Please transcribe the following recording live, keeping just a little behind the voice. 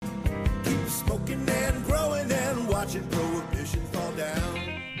watching prohibition fall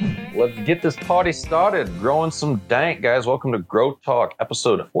down. Let's get this party started. Growing some dank, guys. Welcome to Grow Talk,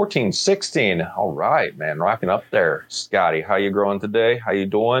 episode 1416. All right, man. Rocking up there. Scotty, how you growing today? How you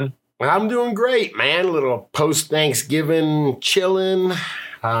doing? I'm doing great, man. A little post-Thanksgiving chilling.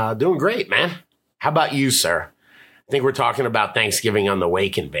 Doing great, man. How about you, sir? I think we're talking about Thanksgiving on the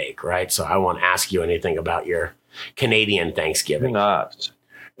Wake and Bake, right? So I won't ask you anything about your Canadian Thanksgiving. Not.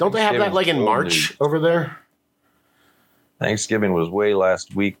 Don't they have that like in March over there? Thanksgiving was way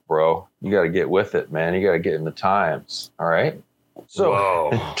last week, bro. You got to get with it, man. You got to get in the times. All right.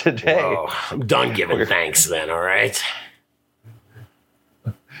 So today, I'm done giving thanks then. All right.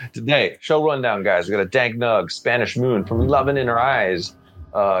 Today, show rundown, guys. We got a Dank Nug, Spanish Moon from Lovin' in Her Eyes,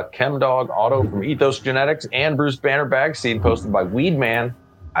 Chemdog Auto from Ethos Genetics, and Bruce Banner Bag Seed posted by Weedman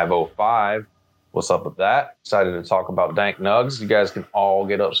 505. What's up with that? Excited to talk about Dank Nugs. You guys can all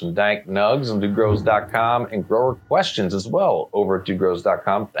get up some Dank Nugs on dudegrows.com and grower questions as well over at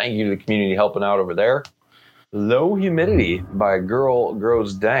dudegrows.com. Thank you to the community helping out over there. Low Humidity by Girl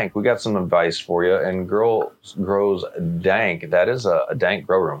Grows Dank. We got some advice for you. And Girl Grows Dank, that is a dank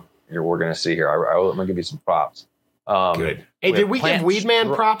grow room we're going to see here. I'm going to give you some props. Good. Hey, did we give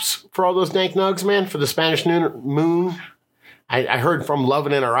Weedman props for all those Dank Nugs, man, for the Spanish Moon? I heard from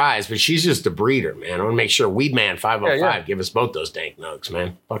Lovin' in Her Eyes, but she's just a breeder, man. I want to make sure Weedman 505 give us both those Dank Nugs,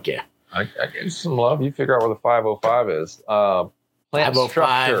 man. Fuck yeah. I give you some love. You figure out where the 505 is. Plant 505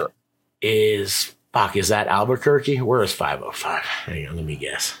 structure is... Fuck, is that Albuquerque? Where is 505? Hang on, let me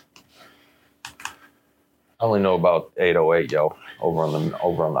guess. I only know about 808, yo, over on the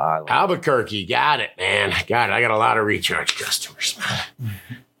island. Albuquerque, got it, man. Got it. I got a lot of recharge customers.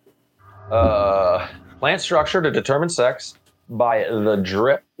 Plant structure to determine sex by The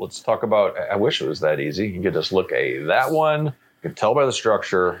Drip. Let's talk about, I wish it was that easy. You could just look at that one. You can tell by the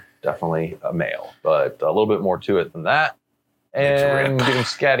structure, definitely a male, but a little bit more to it than that. And getting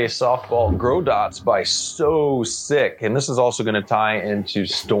Scatty softball grow dots by So Sick. And this is also going to tie into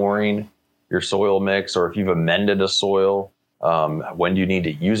storing your soil mix, or if you've amended a soil, when do you need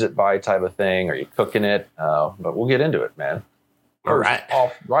to use it by type of thing? Are you cooking it? But we'll get into it, man. All right.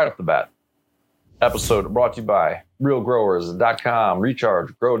 Right off the bat. Episode brought to you by realgrowers.com.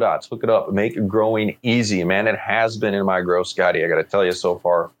 Recharge grow dots. Hook it up. Make growing easy, man. It has been in my grow, Scotty. I got to tell you, so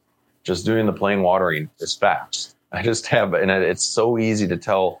far, just doing the plain watering is fast. I just have, and it's so easy to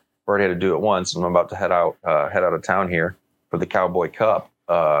tell. Already had to do it once, and I'm about to head out of town here for the Cowboy Cup.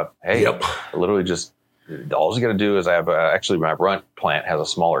 Literally just all you got to do is I have actually my runt plant has a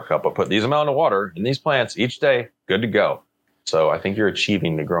smaller cup. I put these amount of water in these plants each day, good to go. So I think you're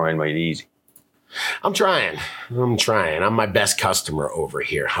achieving the growing made easy. I'm trying. I'm my best customer over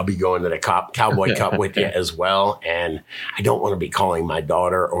here. I'll be going to the Cowboy Cup with you as well. And I don't want to be calling my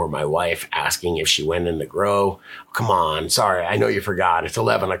daughter or my wife asking if she went in the grow. Oh, come on. Sorry. I know you forgot. It's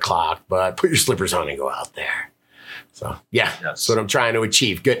 11 o'clock, but put your slippers on and go out there. So, yeah, That's what I'm trying to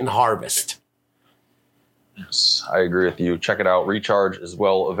achieve. Good and harvest. Yes, I agree with you. Check it out. Recharge is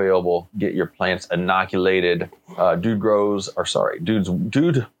well available. Get your plants inoculated.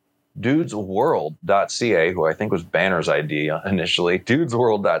 Dudesworld.ca, who I think was Banner's idea initially.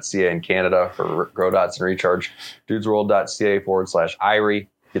 Dudesworld.ca in Canada for grow dots and recharge. Dudesworld.ca/Irie.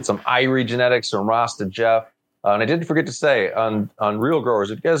 Get some Irie genetics from Ross to Jeff. And I did forget to say on Real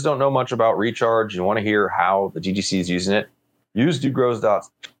Growers, if you guys don't know much about recharge, you want to hear how the GGC is using it, use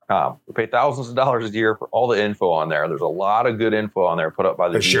dudegrows.com. We pay thousands of dollars a year for all the info on there. There's a lot of good info on there put up by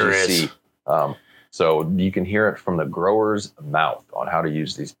the GGC. Sure is. So you can hear it from the grower's mouth on how to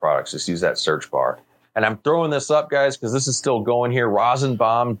use these products. Just use that search bar. And I'm throwing this up, guys, because this is still going here.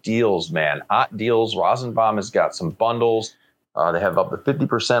 Rosenbaum deals, man. Hot deals. Rosenbaum has got some bundles. They have up to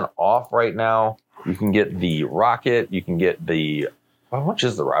 50% off right now. You can get the Rocket. You can get the, how much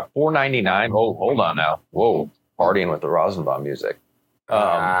is the Rocket? $4.99. Oh, hold on now. Whoa, partying with the Rosenbaum music.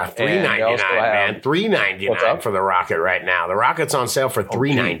 $3.99, man. $3.99 for the Rocket right now. The Rocket's on sale for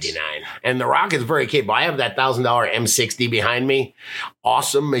 $3.99, and the Rocket's very capable. I have that $1,000 M60 behind me.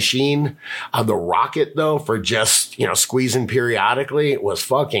 Awesome machine. The Rocket, though, for just squeezing periodically, was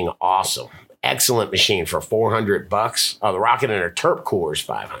fucking awesome. Excellent machine for $400. The Rocket and her Terp cooler is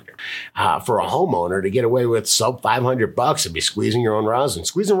 $500. For a homeowner to get away with sub $500 and be squeezing your own rosin.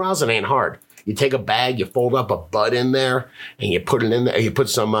 Squeezing rosin ain't hard. You take a bag, you fold up a bud in there, and you put it in there. You put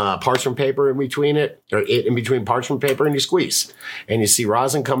some parchment paper in between it, or in between parchment paper, and you squeeze. And you see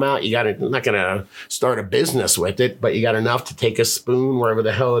rosin come out. You not going to start a business with it, but you got enough to take a spoon wherever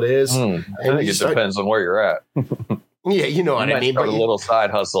the hell it is. I think it depends on where you're at. Yeah, you know what I mean. Start a little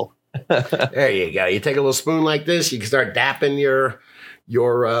side hustle. There you go. You take a little spoon like this. You can start dapping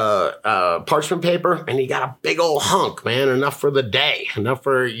your parchment paper, and you got a big old hunk, man, enough for the day, enough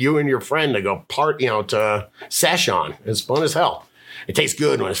for you and your friend to go to sesh on. It's fun as hell. It tastes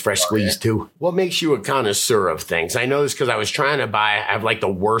good when it's fresh squeezed too. What makes you a connoisseur of things? I know this because I was trying to I have like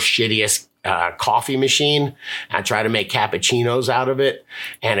the worst, shittiest coffee machine. I try to make cappuccinos out of it.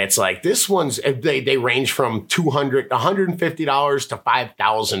 And it's like, this one's, they range from $150 to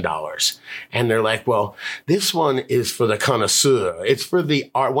 $5,000. And they're like, well, this one is for the connoisseur. It's for the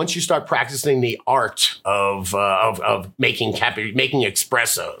art. Once you start practicing the art of making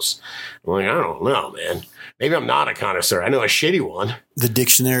espressos. I'm like, I don't know, man. Maybe I'm not a connoisseur. I know a shitty one. The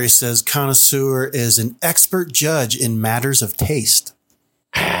dictionary says connoisseur is an expert judge in matters of taste.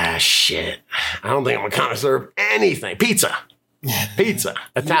 Ah, shit. I don't think I'm a connoisseur of anything. Pizza,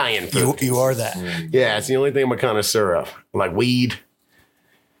 Italian food. You are that. Yeah, it's the only thing I'm a connoisseur of. Like weed.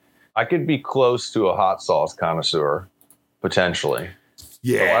 I could be close to a hot sauce connoisseur, potentially.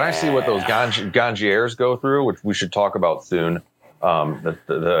 Yeah. But when I see what those gangiers go through, which we should talk about soon,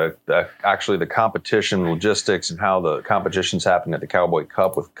 actually the competition logistics and how the competition's happening at the Cowboy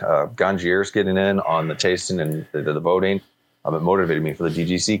Cup with gangiers getting in on the tasting and the voting, it motivated me for the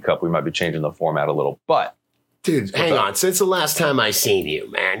DGC Cup. We might be changing the format a little, but dude, hang on. Since the last time I seen you,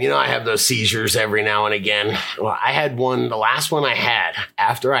 man, I have those seizures every now and again. Well, I had one, the last one I had,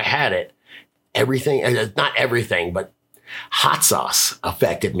 after I had it, not everything, but hot sauce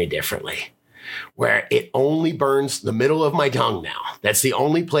affected me differently. Where it only burns the middle of my tongue now. That's the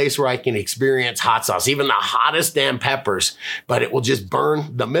only place where I can experience hot sauce, even the hottest damn peppers, but it will just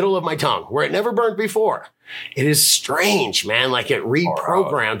burn the middle of my tongue where it never burned before. It is strange, man. Like it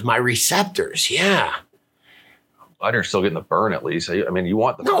reprogrammed my receptors. Yeah. Glad you're still getting the burn at least. I mean, you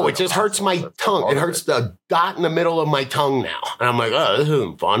want the burn. No, it just hurts my tongue. It hurts the dot in the middle of my tongue now. And I'm like, oh, this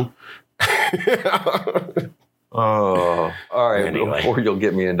isn't fun. Oh, all right. Anyway. Before you'll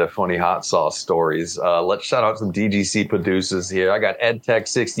get me into funny hot sauce stories, let's shout out some DGC producers here. I got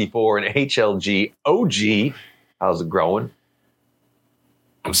EdTech64 and HLG OG. How's it growing?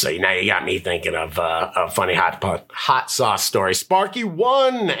 I'm saying now you got me thinking of a funny hot sauce story.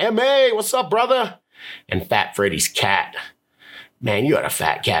 Sparky1, MA, what's up, brother? And Fat Freddy's cat. Man, you had a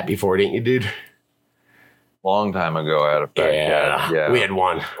fat cat before, didn't you, dude? Long time ago, I had a fat cat. Yeah, we had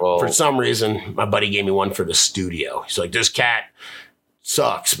one. Well, for some reason, my buddy gave me one for the studio. He's like, this cat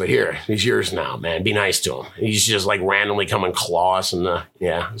sucks, but here, he's yours now, man. Be nice to him. He's just like randomly come and claw us, and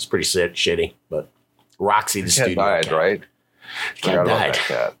it's pretty shitty. But Roxy, the studio died, cat. Right? Cat died.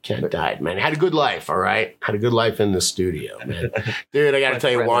 Cat died, man. Had a good life, all right? Had a good life in the studio, man. Dude, I got to tell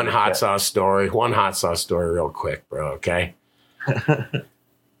you one hot sauce story real quick, bro, okay?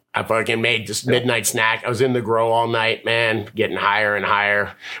 I fucking made this midnight snack. I was in the grow all night, man, getting higher and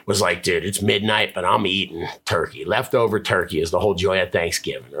higher. Was like, dude, it's midnight, but I'm eating turkey. Leftover turkey is the whole joy of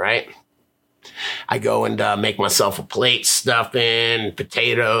Thanksgiving, right? I go and make myself a plate, stuffing,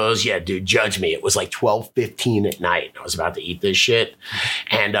 potatoes. Yeah, dude, judge me. It was like 12:15 at night. I was about to eat this shit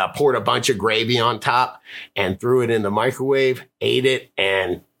and poured a bunch of gravy on top and threw it in the microwave, ate it,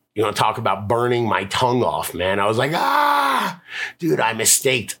 and talk about burning my tongue off, man. I was like, dude, I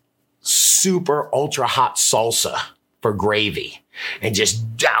mistaked super ultra hot salsa for gravy and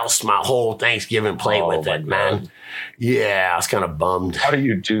just doused my whole Thanksgiving plate with it, man. Yeah, I was kind of bummed. How do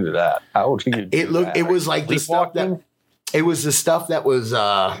you do that? How do you do that? It was like the stuff that was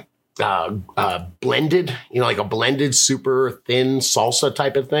blended, like a blended super thin salsa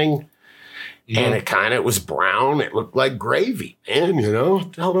type of thing. Mm-hmm. And it kind of was brown. It looked like gravy, man.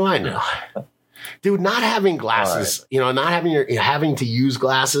 What the hell do I know? Dude, not having glasses, not having to use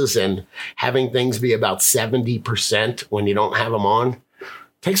glasses and having things be about 70% when you don't have them on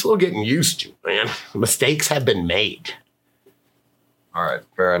takes a little getting used to, man. Mistakes have been made. All right.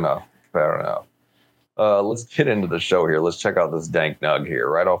 Fair enough. Let's get into the show here. Let's check out this dank nug here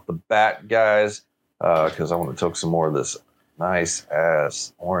right off the bat, guys, because I want to take some more of this nice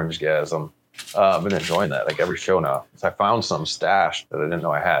ass orange gasm. I've been enjoying that like every show now. I found some stashed that I didn't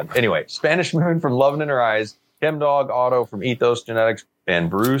know I had. Anyway, Spanish Moon from Lovin' in Her Eyes, Chemdog Auto from Ethos Genetics, and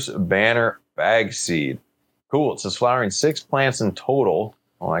Bruce Banner Bag Seed. Cool. It says flowering 6 plants in total.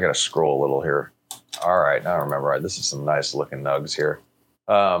 Oh, I got to scroll a little here. All right. Now I remember. All right, this is some nice looking nugs here.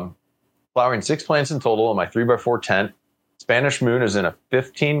 Flowering 6 plants in total in my 3x4 tent. Spanish Moon is in a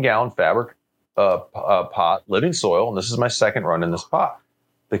 15-gallon fabric pot, living soil, and this is my second run in this pot.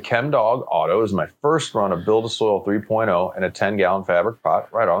 The Chemdog Auto is my first run of Build a Soil 3.0 in a 10-gallon fabric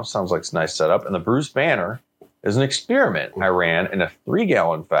pot. Right on. Sounds like a nice setup. And the Bruce Banner is an experiment I ran in a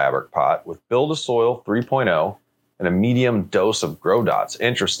 3-gallon fabric pot with Build a Soil 3.0 and a medium dose of Grow Dots.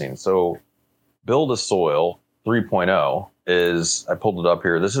 Interesting. So Build a Soil 3.0 is, I pulled it up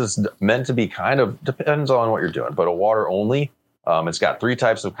here. This is meant to be depends on what you're doing, but a water only. It's got 3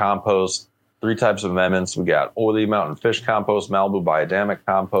 types of compost, 3 types of amendments. We got oily mountain fish compost, Malibu biodynamic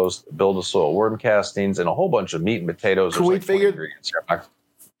compost, build a soil worm castings, and a whole bunch of meat and potatoes. Can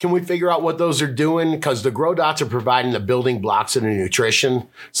we figure out what those are doing? Because the Grow Dots are providing the building blocks and the nutrition.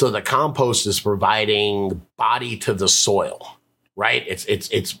 So the compost is providing body to the soil, right?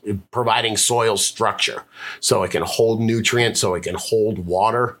 It's providing soil structure so it can hold nutrients, so it can hold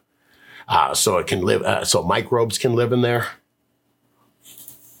water, so it can live, so microbes can live in there.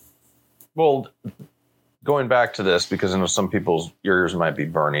 Well, going back to this, because I know some people's ears might be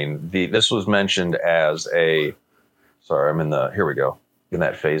burning. This was mentioned as here we go. In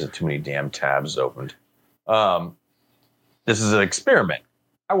that phase of too many damn tabs opened. This is an experiment.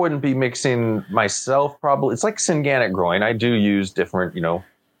 I wouldn't be mixing myself probably. It's like Syngonic growing. I do use different,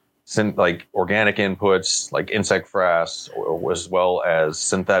 like organic inputs like insect frass, as well as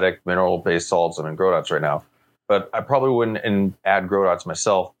synthetic mineral-based salts. I'm in Grow Dots right now. But I probably wouldn't add Grow Dots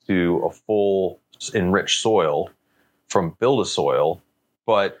myself to a full enriched soil from Build a Soil,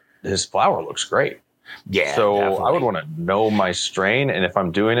 but his flower looks great. Yeah. So definitely. I would want to know my strain, and if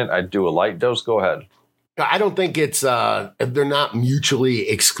I'm doing it, I'd do a light dose. Go ahead. I don't think it's they're not mutually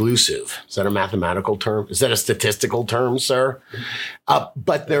exclusive. Is that a mathematical term? Is that a statistical term, sir?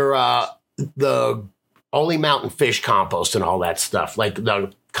 But they're the Oily Mountain fish compost and all that stuff, like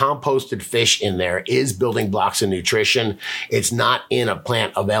the composted fish in there is building blocks of nutrition. It's not in a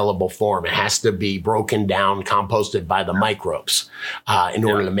plant available form. It has to be broken down, composted by the microbes in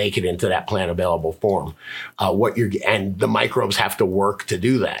order to make it into that plant available form. And the microbes have to work to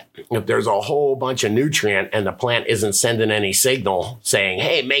do that. If there's a whole bunch of nutrient and the plant isn't sending any signal saying,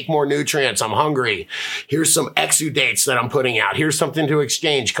 hey, make more nutrients, I'm hungry. Here's some exudates that I'm putting out. Here's something to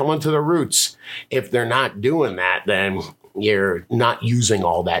exchange. Come onto the roots. If they're not doing that, then you're not using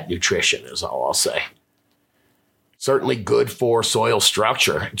all that nutrition is all I'll say. Certainly good for soil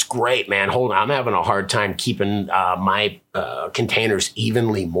structure. It's great, man. Hold on. I'm having a hard time keeping my containers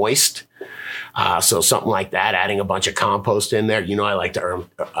evenly moist. So something like that, adding a bunch of compost in there. I like to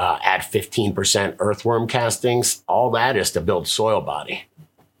add 15% earthworm castings. All that is to build soil body.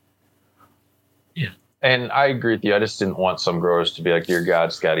 Yeah. And I agree with you. I just didn't want some growers to be like, dear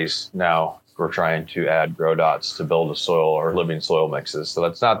God, Scotty's now we're trying to add Grow Dots to Build a Soil or living soil mixes. So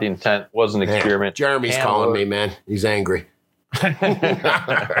that's not the intent. Was an experiment. Jeremy's calling me, man. He's angry.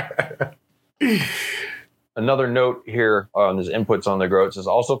 Another note here on his inputs on the grow. It says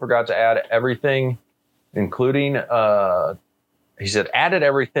also forgot to add everything, including, he said, added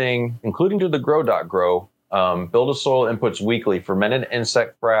everything, including to the Grow Dot grow. Build a Soil inputs weekly, fermented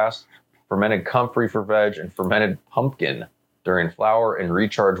insect frass, fermented comfrey for veg, and fermented pumpkin during flower, and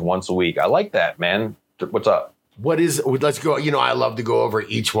recharge once a week. I like that, man. What's up? Let's go. I love to go over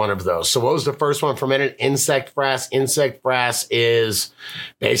each one of those. So what was the first one? Fermented insect frass. Insect frass is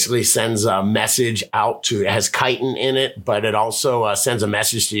basically sends a message out to, it has chitin in it, but it also sends a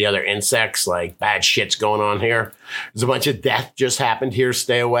message to the other insects like bad shit's going on here. There's a bunch of death just happened here.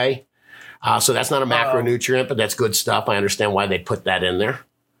 Stay away. So that's not a macronutrient, but that's good stuff. I understand why they put that in there.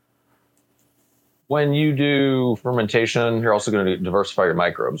 When you do fermentation, you're also going to diversify your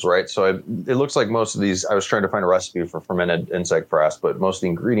microbes, right? So it looks like most of these, I was trying to find a recipe for fermented insect frass, but most of the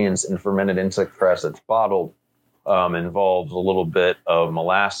ingredients in fermented insect frass that's bottled involves a little bit of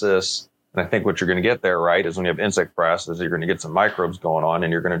molasses. And I think what you're going to get there, right, is when you have insect frass, is you're going to get some microbes going on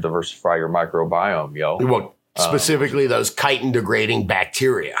and you're going to diversify your microbiome, yo. Well, specifically those chitin-degrading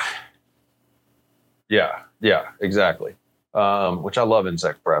bacteria. Yeah, exactly. Which I love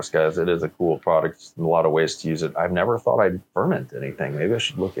insect frass, guys. It is a cool product. A lot of ways to use it. I've never thought I'd ferment anything. Maybe I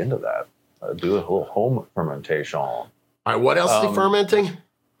should look into that. Do a little home fermentation. All right, what else is he fermenting?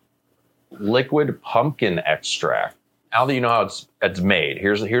 Liquid pumpkin extract. Now that you know how it's made,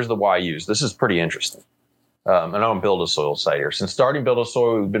 here's the why use. This is pretty interesting. And I'm on Build a Soil site here. Since starting Build a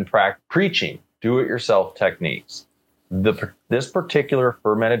Soil, we've been preaching do-it-yourself techniques. This particular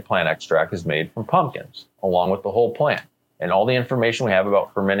fermented plant extract is made from pumpkins, along with the whole plant. And all the information we have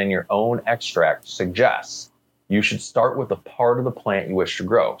about fermenting your own extract suggests you should start with the part of the plant you wish to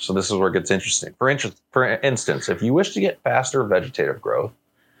grow. So this is where it gets interesting. For instance, if you wish to get faster vegetative growth,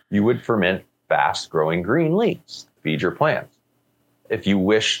 you would ferment fast-growing green leaves to feed your plants. If you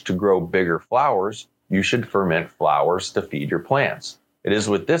wish to grow bigger flowers, you should ferment flowers to feed your plants. It is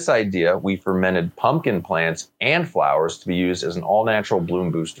with this idea we fermented pumpkin plants and flowers to be used as an all-natural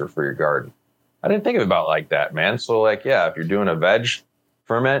bloom booster for your garden. I didn't think about it like that, man. So if you're doing a veg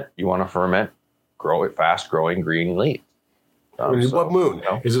ferment, you want to ferment fast-growing green leaves. What moon?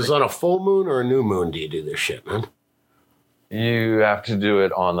 Is this on a full moon or a new moon? Do you do this shit, man? You have to do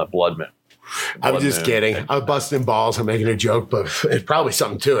it on the blood moon. I'm just kidding. I'm busting balls. I'm making a joke, but it's probably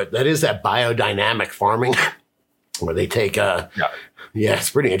something to it. That is that biodynamic farming where they take yeah, it's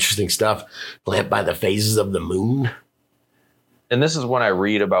pretty interesting stuff. Plant by the phases of the moon. And this is when I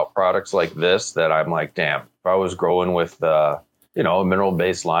read about products like this that I'm like, damn, if I was growing with, a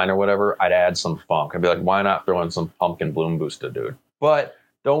mineral-based line or whatever, I'd add some funk. I'd be like, why not throw in some pumpkin bloom booster, dude? But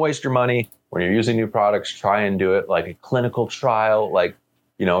don't waste your money. When you're using new products, try and do it like a clinical trial. Like,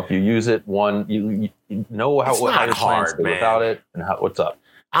 if you use it, you know how your plants do without it and what's up.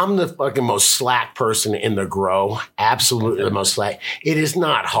 I'm the fucking most slack person in the grow. Absolutely the most slack. It is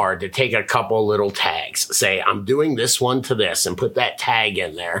not hard to take a couple little tags. Say, I'm doing this one to this and put that tag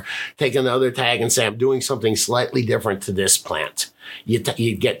in there. Take another tag and say, I'm doing something slightly different to this plant. You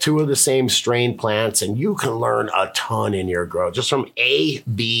get two of the same strain plants and you can learn a ton in your grow just from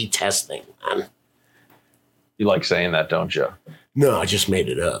A/B testing, man. You like saying that, don't you? No, I just made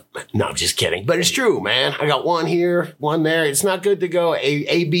it up. No, I'm just kidding. But it's true, man. I got one here, one there. It's not good to go.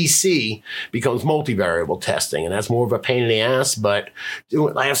 ABC becomes multivariable testing, and that's more of a pain in the ass. But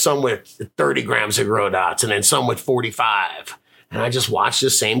I have some with 30 grams of grow dots and then some with 45. And I just watch the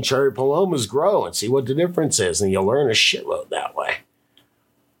same cherry palomas grow and see what the difference is. And you'll learn a shitload that way.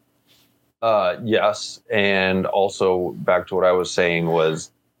 Yes. And also back to what I was saying was,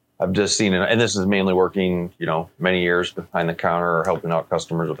 I've just seen it, and this is mainly working, many years behind the counter or helping out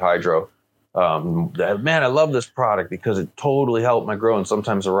customers with hydro. Man, I love this product because it totally helped my grow. And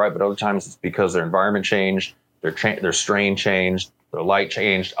sometimes they're right, but other times it's because their environment changed, their strain changed, their light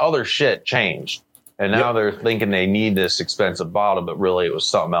changed, other shit changed. And now they're thinking they need this expensive bottle, but really it was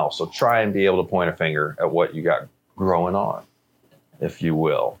something else. So try and be able to point a finger at what you got growing on, if you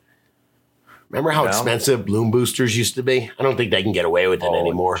will. Remember how expensive bloom boosters used to be? I don't think they can get away with it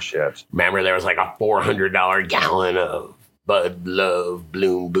anymore. Shit. Remember there was like a $400 gallon of Bud Love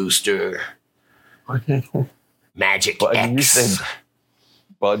Bloom Booster. Magic X. You said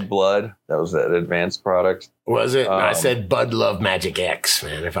Bud Blood. That was that advanced product. Was it? No, I said Bud Love Magic X,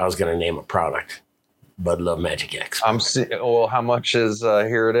 man, if I was going to name a product. Bud Love Magic X. How much is,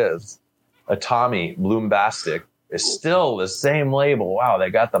 here it is. A Tommy Bloombastic. It's still the same label. Wow, they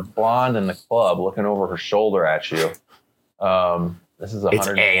got the blonde in the club looking over her shoulder at you. This is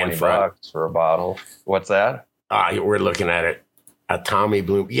 $120 for a bottle. What's that? We're looking at it. A Tommy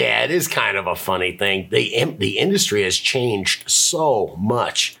Bloom. Yeah, it is kind of a funny thing. The industry has changed so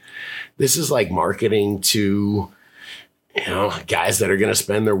much. This is like marketing to, guys that are going to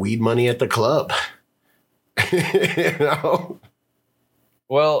spend their weed money at the club.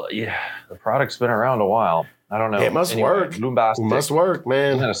 Well, yeah, the product's been around a while. I don't know. It must work. Bloombastic. It must work,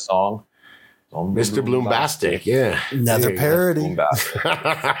 man. Isn't that a song? Mr. Bloombastic, yeah. Another parody. That's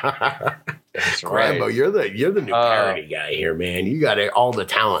right. Rambo, you're the new parody guy here, man. You got all the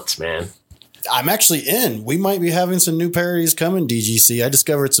talents, man. I'm actually in. We might be having some new parodies coming, DGC. I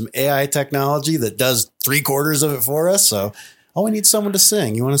discovered some AI technology that does 3/4 of it for us. So all we need is someone to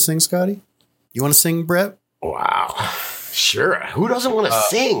sing. You want to sing, Scotty? You want to sing, Brett? Wow. Sure. Who doesn't want to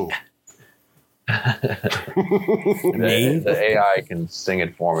sing? The AI can sing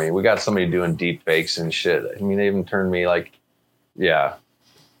it for me. We got somebody doing deep fakes and shit. I mean, they even turned me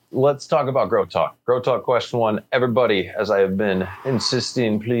Let's talk about Grow Talk. Grow Talk question 1. Everybody, as I have been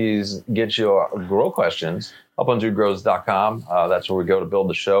insisting, please get your grow questions up on dudegrows.com. That's where we go to build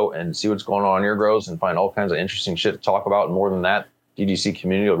the show and see what's going on in your grows and find all kinds of interesting shit to talk about. And more than that, DGC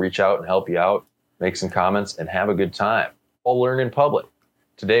community will reach out and help you out, make some comments, and have a good time. All learn in public.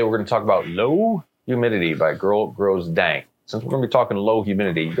 Today, we're going to talk about low humidity by Girl Grows Dank. Since we're going to be talking low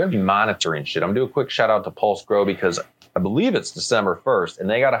humidity, you're going to be monitoring shit. I'm going to do a quick shout out to Pulse Grow because I believe it's December 1st, and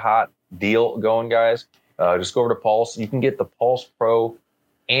they got a hot deal going, guys. Just go over to Pulse. You can get the Pulse Pro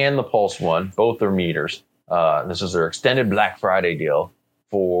and the Pulse One. Both are meters. This is their extended Black Friday deal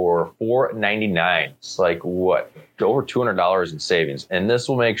for $4.99. It's like, what? Over $200 in savings. And this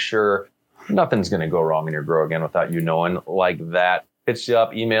will make sure nothing's going to go wrong in your grow again without you knowing, like that. Hits you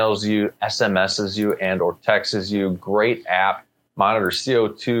up, emails you, SMSs you, and or texts you. Great app. Monitors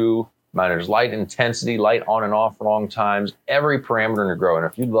CO2, monitors light intensity, light on and off for long times, every parameter in your grow. And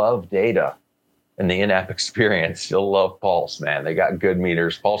if you love data and the in-app experience, you'll love Pulse, man. They got good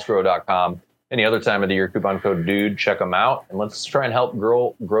meters. PulseGrow.com. Any other time of the year, coupon code DUDE. Check them out. And let's try and help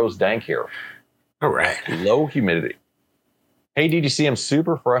Grows Dank here. All right. Low humidity. Hey, DGC, I'm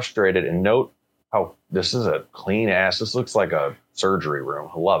super frustrated. And note how this is a clean ass. This looks like a surgery room.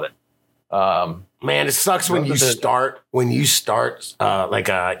 I love it. Man, it sucks when you start like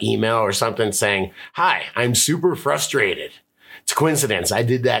a email or something saying, "Hi, I'm super frustrated." It's a coincidence. I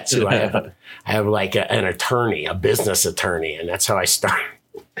did that too. I have like an attorney, a business attorney, and that's how I started.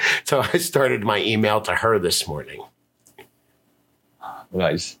 So I started my email to her this morning.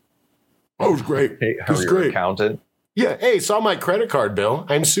 Nice. Oh, it was great. Hey, it was great. Accountant. Yeah. Hey, saw my credit card bill.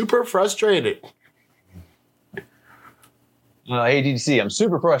 I'm super frustrated. Hey, DTC, I'm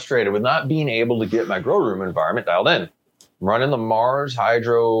super frustrated with not being able to get my grow room environment dialed in. I'm running the Mars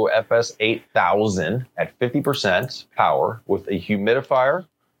Hydro FS 8000 at 50% power with a humidifier,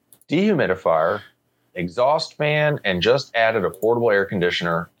 dehumidifier, exhaust fan, and just added a portable air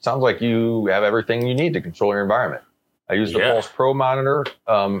conditioner. Sounds like you have everything you need to control your environment. I used the Pulse Pro monitor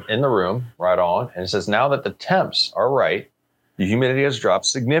in the room, right on, and it says now that the temps are right, the humidity has dropped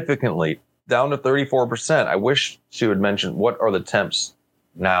significantly, down to 34%. I wish she would mention what are the temps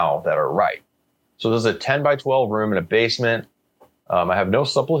now that are right. So there's a 10 by 12 room in a basement. I have no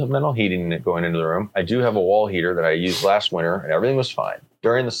supplemental heating going into the room. I do have a wall heater that I used last winter, and everything was fine.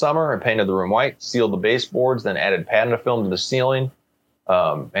 During the summer, I painted the room white, sealed the baseboards, then added Panadafilm to the ceiling.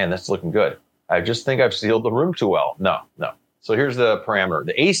 Man, that's looking good. I just think I've sealed the room too well. No. So here's the parameter.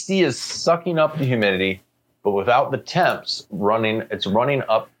 The AC is sucking up the humidity, but without the temps it's running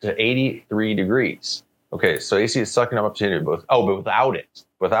up to 83 degrees. Okay, so AC is sucking up to humidity, but without it.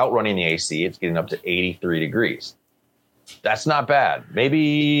 Without running the AC, it's getting up to 83 degrees. That's not bad.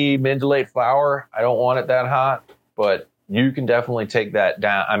 Maybe mid to late flower. I don't want it that hot, but you can definitely take that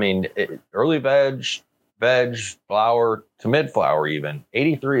down. I mean, early veg, flower to mid flower even.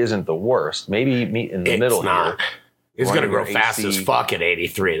 83 isn't the worst. Maybe meet in the middle here. It's going to grow fast as fuck at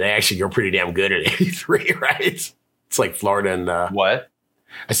 83. They actually grow pretty damn good at 83, right? It's like Florida and... What?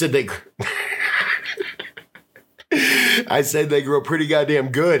 I said they grow pretty goddamn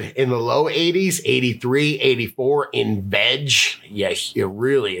good in the low 80s, 83, 84 in veg. Yeah,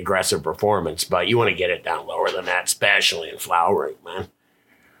 really aggressive performance, but you want to get it down lower than that, especially in flowering, man.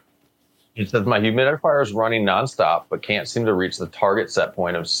 It says my humidifier is running nonstop, but can't seem to reach the target set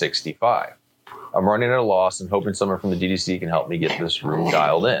point of 65. I'm running at a loss and hoping someone from the DDC can help me get this room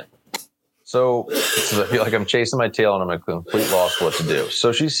dialed in. So I feel like I'm chasing my tail and I'm at a complete loss what to do.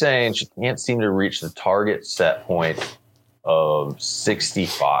 So she's saying she can't seem to reach the target set point of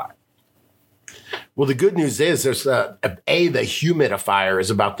 65. Well, the good news is there's the humidifier is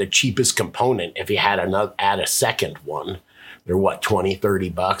about the cheapest component. If you had add a second one, they're $20,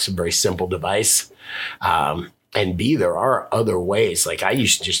 $30, a very simple device. And B, there are other ways. Like I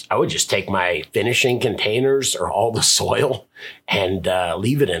would just take my finishing containers or all the soil and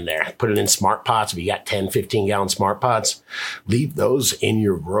leave it in there. Put it in smart pots. If you got 10, 15 gallon smart pots, leave those in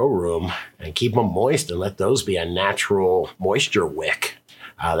your grow room and keep them moist and let those be a natural moisture wick.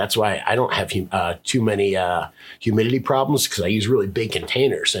 That's why I don't have too many humidity problems because I use really big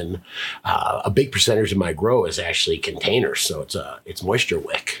containers, and a big percentage of my grow is actually containers. So it's moisture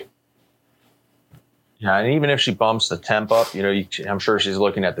wick. Yeah, and even if she bumps the temp up, I'm sure she's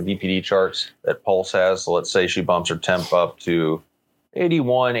looking at the VPD charts that Pulse has. So let's say she bumps her temp up to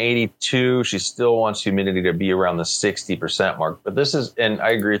 81, 82. She still wants humidity to be around the 60% mark. But this is, and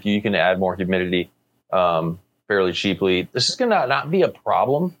I agree with you, you can add more humidity fairly cheaply. This is going to not be a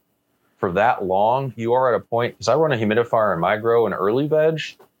problem for that long. You are at a point, because I run a humidifier in my grow in early veg,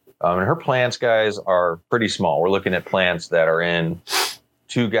 and her plants, guys, are pretty small. We're looking at plants that are in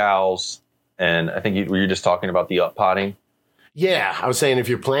 2 gals. And I think were you just talking about the up potting? Yeah, I was saying if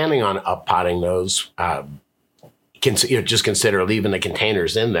you're planning on up potting those, just consider leaving the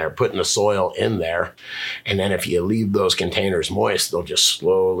containers in there, putting the soil in there, and then if you leave those containers moist, they'll just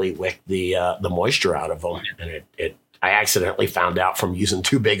slowly wick the moisture out of them. And I accidentally found out from using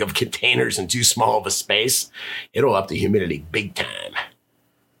too big of containers and too small of a space, it'll up the humidity big time.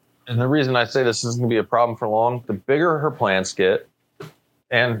 And the reason I say this isn't going to be a problem for long, the bigger her plants get,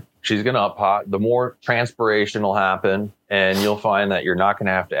 and she's going to up pot, the more transpiration will happen, and you'll find that you're not going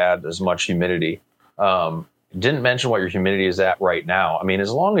to have to add as much humidity. Didn't mention what your humidity is at right now. I mean,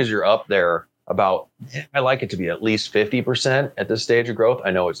 as long as you're up there I like it to be at least 50% at this stage of growth.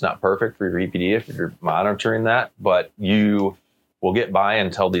 I know it's not perfect for your EPD if you're monitoring that, but you will get by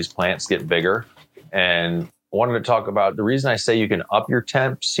until these plants get bigger. And I wanted to talk about the reason I say you can up your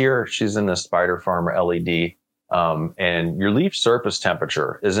temps here. She's in the Spider Farmer LED. And your leaf surface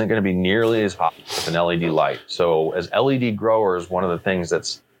temperature isn't going to be nearly as hot with an LED light. So as LED growers, one of the things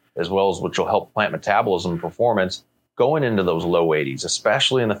that's, as well as which will help plant metabolism and performance, going into those low 80s,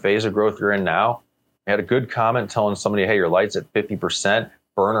 especially in the phase of growth you're in now. I had a good comment telling somebody, hey, your light's at 50%.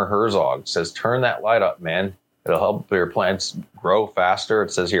 Werner Herzog says, turn that light up, man. It'll help your plants grow faster.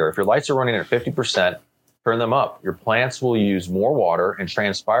 It says here, if your lights are running at 50%, turn them up. Your plants will use more water and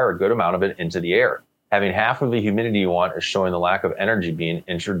transpire a good amount of it into the air. Having half of the humidity you want is showing the lack of energy being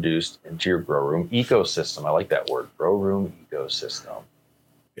introduced into your grow room ecosystem. I like that word, grow room ecosystem.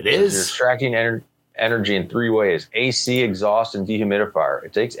 It is. You're extracting energy in 3 ways: AC, exhaust, and dehumidifier.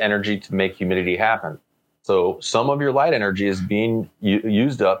 It takes energy to make humidity happen. So some of your light energy is being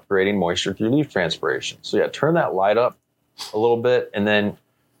used up creating moisture through leaf transpiration. So yeah, turn that light up a little bit. And then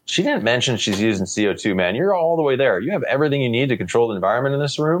she didn't mention she's using CO2, man. You're all the way there. You have everything you need to control the environment in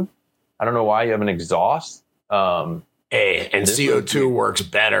this room. I don't know why you have an exhaust. Hey, and CO2 works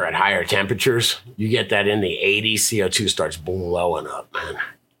better at higher temperatures. You get that in the 80s, CO2 starts blowing up, man.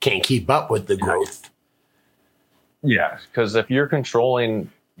 Can't keep up with the growth. Yeah, because if you're controlling,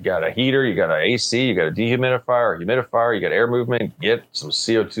 you got a heater, you got an AC, you got a dehumidifier, humidifier, you got air movement, get some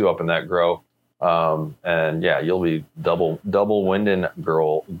CO2 up in that grow. And yeah, you'll be double winding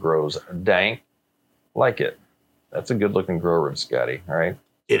grows dank. Like it. That's a good looking grow room, Scotty. All right.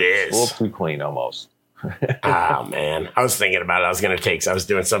 It is. It's a little too clean almost. Oh, man. I was thinking about it. I was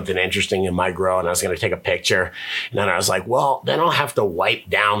doing something interesting in my grow and I was going to take a picture. And then I was like, well, then I'll have to wipe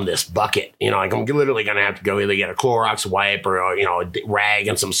down this bucket. You know, like I'm literally going to have to go either get a Clorox wipe or, you know, a rag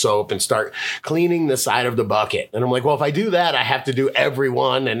and some soap and start cleaning the side of the bucket. And I'm like, well, if I do that, I have to do every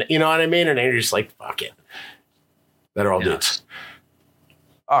one. And you know what I mean? And then you're just like, fuck it. Better all dudes.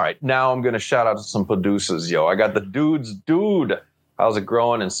 All right. Now I'm going to shout out to some producers, yo. I got the dude. How's it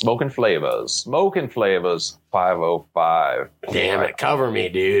growing in Smoking Flavors? Smoking Flavors 505. Damn it. Cover me,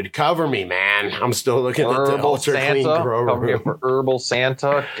 dude. Cover me, man. I'm still looking at the Ultra Clean Grow Cover me Room. for Herbal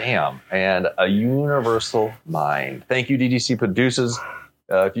Santa. Damn. And a Universal Mind. Thank you, DGC Producers.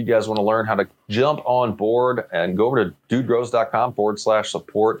 If you guys want to learn how to jump on board and go over to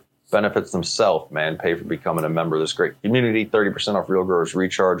dudegrows.com/support. Benefits themselves, man. Pay for becoming a member of this great community. 30% off Real Growers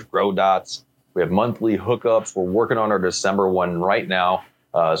Recharge, Grow Dots. We have monthly hookups. We're working on our December one right now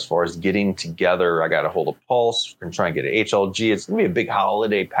as far as getting together. I got a hold of Pulse. We're going to try and get an HLG. It's going to be a big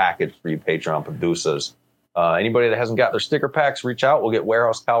holiday package for you Patreon producers. Anybody that hasn't got their sticker packs, reach out. We'll get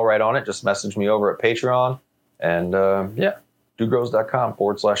Warehouse Cal right on it. Just message me over at Patreon. And yeah,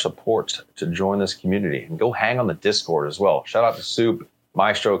 dudegrows.com/support to join this community. And go hang on the Discord as well. Shout out to Soup,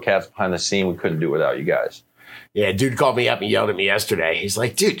 Maestro, Cats behind the scene. We couldn't do it without you guys. Yeah, dude called me up and yelled at me yesterday. He's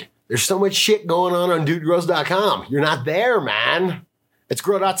like, dude, there's so much shit going on dudegrows.com. You're not there, man. It's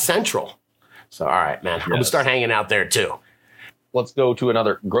Grow Central. So, all right, man. Yes. I'm going to start hanging out there, too. Let's go to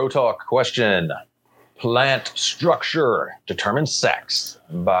another Grow Talk question. Plant structure determines sex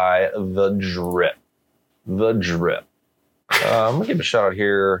by The Drip. The Drip. I'm going to give a shout out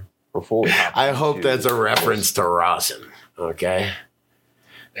here before we hop I hope that's a reference to rosin. Okay?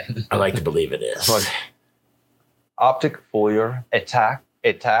 I like to believe it is. Optic foliar attack.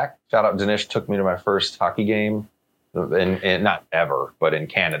 Shout out Dinesh, took me to my first hockey game, in not ever, but in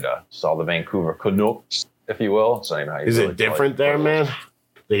Canada. Saw the Vancouver Canucks, if you will. So, you know, is it different there, man?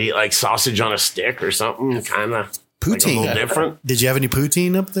 They eat like sausage on a stick or something, kind of poutine. Like a little different. Did you have any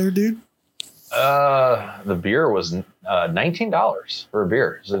poutine up there, dude? The beer was $19 for a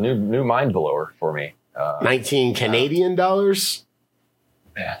beer. It's a new mind blower for me. 19 Canadian dollars.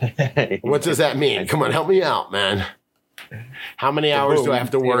 What does that mean? Come on, help me out, man. How many hours do I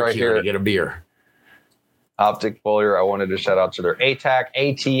have to work here to get a beer? Optic Foliar, I wanted to shout out to their ATAK,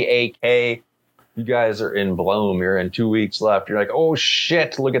 ATAK. You guys are in bloom. You're in 2 weeks left. You're like, oh,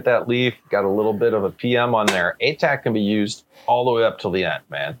 shit, look at that leaf. Got a little bit of a PM on there. ATAK can be used all the way up till the end,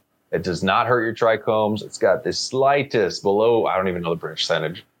 man. It does not hurt your trichomes. It's got the slightest below, I don't even know the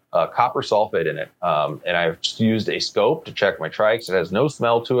percentage, copper sulfate in it. And I've used a scope to check my trikes. It has no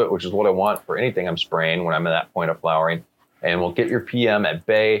smell to it, which is what I want for anything I'm spraying when I'm at that point of flowering. And we'll get your PM at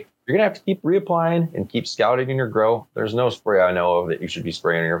bay. You're going to have to keep reapplying and keep scouting in your grow. There's no spray I know of that you should be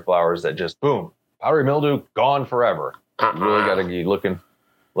spraying in your flowers that just, boom, powdery mildew, gone forever. You really got to be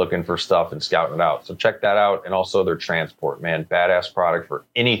looking for stuff and scouting it out. So check that out. And also their transport, man. Badass product for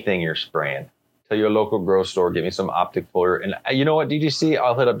anything you're spraying. Tell your local grow store, get me some Optic Foliar. And you know what, DGC?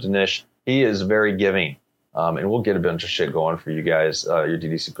 I'll hit up Dinesh. He is very giving. And we'll get a bunch of shit going for you guys, your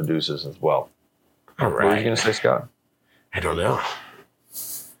DGC producers as well. All right. What were you going to say, Scott? I don't know.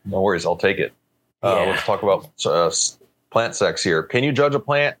 No worries. I'll take it. Yeah. Let's talk about plant sex here. Can you judge a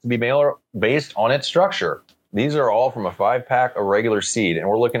plant to be male based on its structure? These are all from a 5-pack of regular seed, and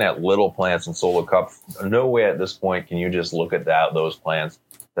we're looking at little plants in solo cup. No way at this point can you just look at those plants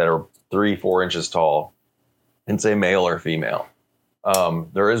that are 3-4 inches tall and say male or female.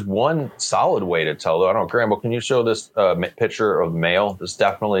 There is one solid way to tell, though. I don't know, Graham, can you show this picture of male? This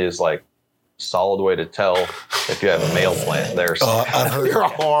definitely is like solid way to tell if you have a male plant there. I've heard You're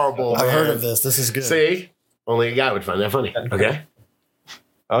horrible. I've heard of this. This is good. See? Only a guy would find that funny. Okay.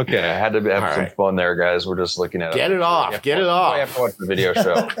 Okay, I had to have some fun there, guys. We're just looking at Get it off. Get it off. You have to watch the video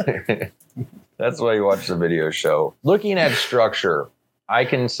show. That's why you watch the video show. Looking at structure, I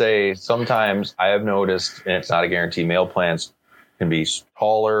can say sometimes I have noticed, and it's not a guarantee, male plants can be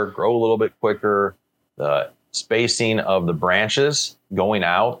taller, grow a little bit quicker. The spacing of the branches going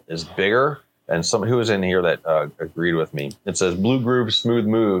out is bigger. And someone who was in here that agreed with me. It says blue grooves, smooth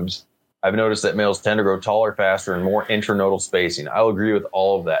moves. I've noticed that males tend to grow taller, faster, and more internodal spacing. I'll agree with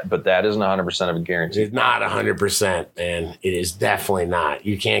all of that, but that isn't 100% of a guarantee. It's not 100%, man. It is definitely not.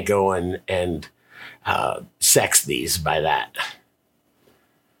 You can't go and sex these by that.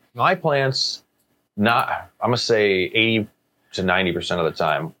 My plants, I'm going to say 80 to 90% of the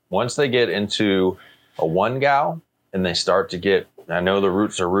time, once they get into a 1 gal and they start to get, I know the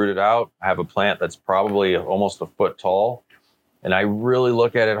roots are rooted out. I have a plant that's probably almost a foot tall, and I really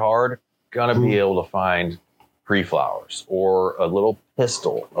look at it hard, gonna be able to find pre-flowers or a little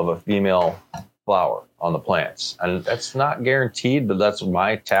pistil of a female flower on the plants. And that's not guaranteed, but that's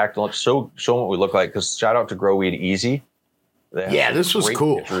my tactile. Show what we look like, because shout out to Grow Weed Easy. Yeah, this was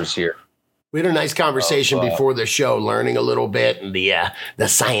cool. Pictures here. We had a nice conversation before the show, learning a little bit and the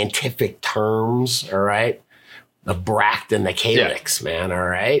scientific terms, all right? The bract and the calyx, man, all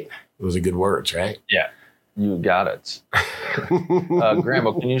right? Those are good words, right? Yeah. You got it.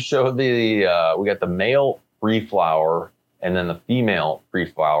 Grandma, can you show we got the male pre-flower and then the female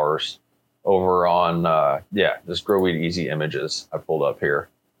pre-flowers over on, this Grow Weed Easy images I pulled up here.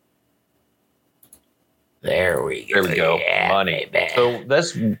 There we go. Yeah, money. Baby. So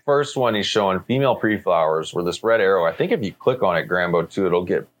this first one he's showing female pre-flowers where this red arrow, I think if you click on it, Grambo, too, it'll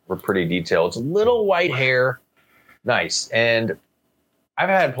get pretty detailed. It's a little white hair. Nice. And I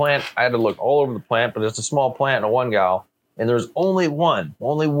had to look all over the plant, but it's a small plant and a 1 gal, and there's only one of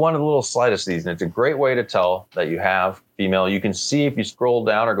the little slightest of these. And it's a great way to tell that you have female. You can see if you scroll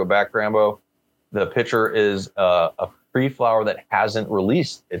down or go back, Grambo, the picture is a pre-flower that hasn't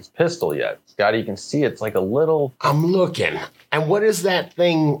released its pistil yet. Scotty, you can see it's like a little. I'm looking. And what is that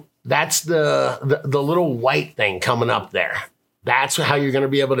thing? That's the little white thing coming up there. That's how you're going to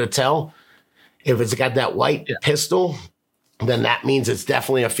be able to tell. If it's got that white pistil, then that means it's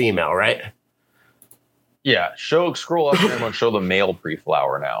definitely a female, right? Yeah. Scroll up and show the male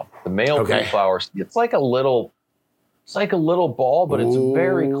pre-flower now. The male pre-flower, it's like a little ball, but it's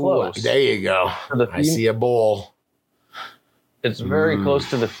very close. There you go. I see a ball. It's very close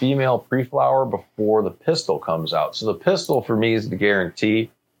to the female pre-flower before the pistil comes out. So the pistil for me is the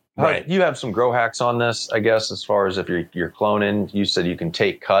guarantee. Right. You have some grow hacks on this, I guess, as far as if you're cloning. You said you can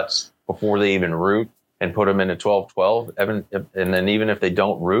take cuts before they even root and put them into 12-12. And then even if they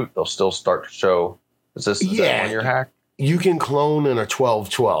don't root, they'll still start to show. Is that one your hack? You can clone in a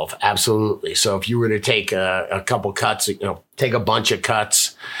 12-12, absolutely. So if you were to take a couple cuts, take a bunch of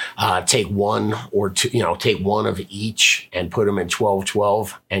cuts, take one or two, take one of each and put them in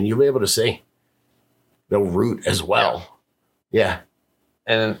 12-12, and you'll be able to see. They'll root as well. Yeah.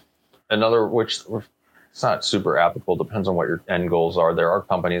 And another, which it's not super applicable, depends on what your end goals are. There are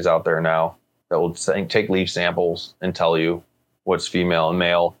companies out there now that will take leaf samples and tell you what's female and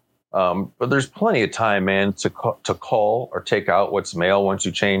male. But there's plenty of time, man, to call or take out what's male once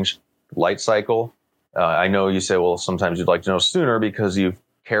you change light cycle. I know you say, well, sometimes you'd like to know sooner because you've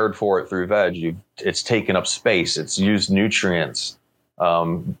cared for it through veg. It's taken up space. It's used nutrients.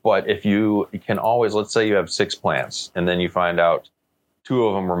 But if you can always, let's say you have 6 plants and then you find out 2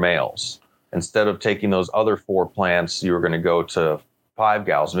 of them are males. Instead of taking those other 4 plants, you were going to go to 5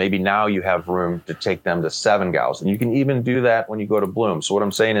 gals. Maybe now you have room to take them to 7 gals. And you can even do that when you go to bloom. So what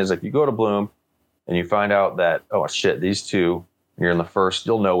I'm saying is if you go to bloom and you find out that, oh, shit, these 2, you're in the first,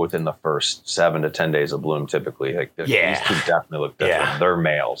 you'll know within the first 7 to 10 days of bloom typically. Like, these 2 definitely look different. Yeah. They're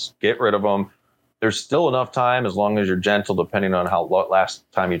males. Get rid of them. There's still enough time, as long as you're gentle, depending on how last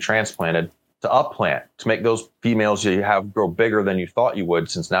time you transplanted, to upplant, to make those females you have grow bigger than you thought you would,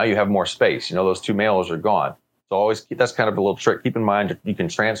 since now you have more space. Those 2 males are gone. So always that's kind of a little trick. Keep in mind you can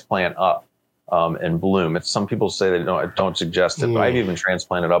transplant up and bloom. It's some people say they don't suggest it, but I've even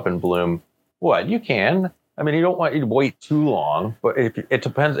transplanted up and bloom. What you can. I mean, you don't want you to wait too long, but it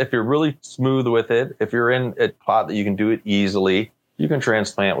depends. If you're really smooth with it, if you're in a pot that you can do it easily, you can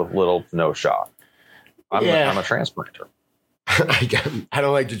transplant with little to no shock. I'm a transplanter. I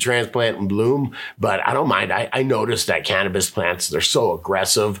don't like to transplant and bloom, but I don't mind. I noticed that cannabis plants, they're so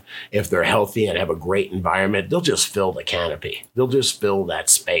aggressive. If they're healthy and have a great environment, they'll just fill the canopy. They'll just fill that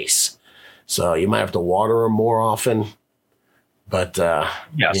space. So you might have to water them more often. But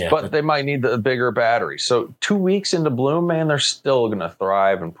yes, but they might need the bigger battery. So 2 weeks into bloom, man, they're still going to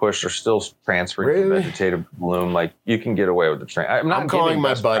thrive and push. They're still transferring from vegetative to bloom. Like you can get away with the train. I'm calling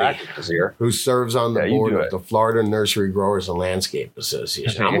my buddy who serves on the board of the Florida Nursery Growers and Landscape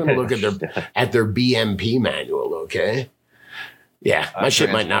Association. I'm going to look at their BMP manual. Okay. Yeah, my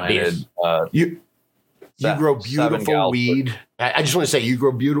shit might not be. You grow beautiful weed. I just want to say you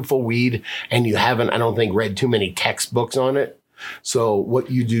grow beautiful weed, and you haven't, I don't think, read too many textbooks on it. So what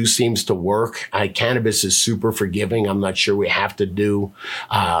you do seems to work. Cannabis is super forgiving. I'm not sure we have to do,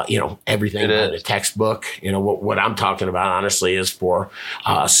 everything in the textbook. You know, what I'm talking about, honestly, is for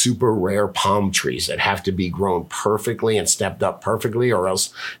super rare palm trees that have to be grown perfectly and stepped up perfectly, or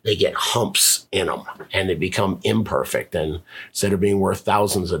else they get humps in them and they become imperfect. And instead of being worth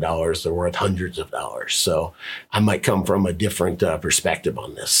thousands of dollars, they're worth hundreds of dollars. So I might come from a different perspective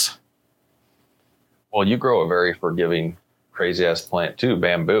on this. Well, you grow a very forgiving, crazy ass plant too,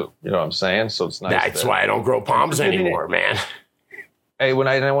 bamboo. You know what I'm saying? So it's nice. That's why I don't grow palms anymore, man. Hey, when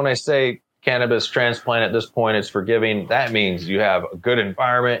I say cannabis transplant at this point, it's forgiving. That means you have a good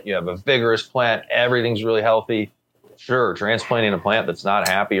environment, you have a vigorous plant, everything's really healthy. Sure, transplanting a plant that's not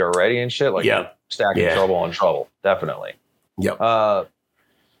happy already and shit, like stacking trouble on trouble, definitely. Yep. All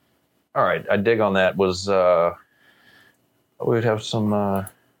right, I dig on that. Was we would have some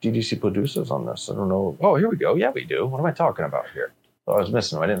DGC producers on this. I don't know. Oh, here we go. Yeah, we do. What am I talking about here? Oh, I was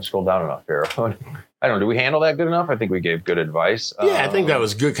missing them. I didn't scroll down enough here. I don't know. Do we handle that good enough? I think we gave good advice. Yeah, I think that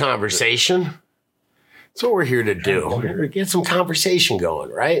was good conversation. That's what we're here to do. We're here to get some conversation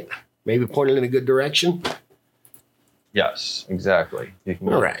going, right? Maybe point it in a good direction. Yes, exactly. You can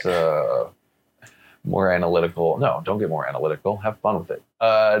get more analytical. No, don't get more analytical. Have fun with it.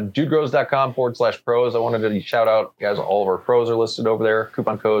 dudegrows.com/pros. I wanted to shout out, guys, all of our pros are listed over there.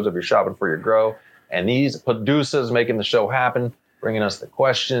 Coupon codes if you're shopping for your grow. And these producers making the show happen, bringing us the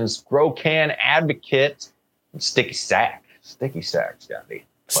questions. Grow Can Advocate and Sticky Sack. Sticky Sack, Scotty.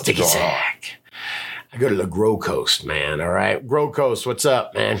 Sticky Sack. I go to the Grow Coast, man. All right. Grow Coast, what's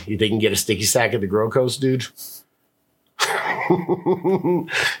up, man? You think you can get a sticky sack at the Grow Coast, dude?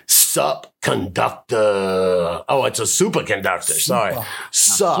 Sup conductor. Oh, it's a superconductor. Sorry.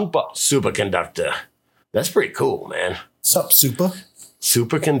 Superconductor. That's pretty cool, man. Sup, super?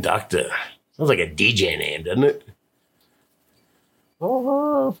 Superconductor. Sounds like a DJ name, doesn't it?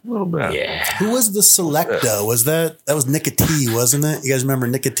 Oh, a little bit. Yeah. Who was the Selecta? Was that was Nicka T, wasn't it? You guys remember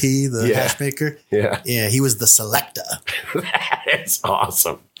Nicka T, the hash maker? Yeah. Yeah, he was the Selecta. That's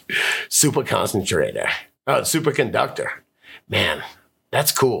awesome. Super concentrator. Oh, superconductor. Man,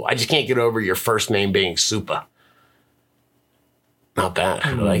 that's cool. I just can't get over your first name being Super. Not bad.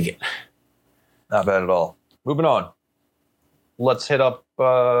 I like it. Not bad at all. Moving on. Let's hit up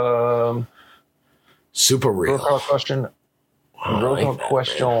Super Real. Question.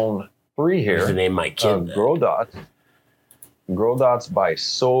 Question 3 here. The name my kid. Grow Dots. Grow Dots by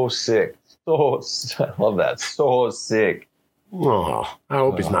So Sick. I love that. So sick. Oh, I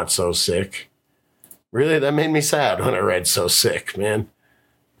hope he's not so sick. Really? That made me sad when I read So Sick, man.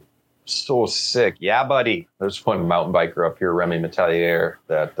 So sick. Yeah, buddy. There's one mountain biker up here, Remy Metallier,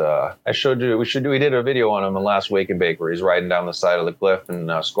 that I showed you. We did a video on him in last Wake and Bake where he's riding down the side of the cliff in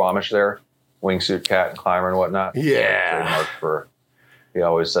Squamish there. Wingsuit cat and climber and whatnot. Yeah. He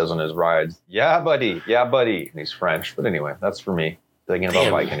always says on his rides, yeah, buddy. And he's French. But anyway, that's for me. Thinking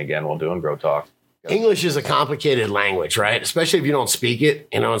about biking again while doing Grow Talk. English is a complicated language, right? Especially if you don't speak it,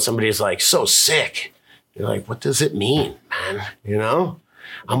 and somebody's like, so sick. You're like, what does it mean, man?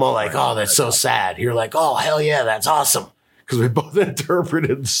 I'm all like, oh, that's so sad. You're like, oh, hell yeah, that's awesome. Because we both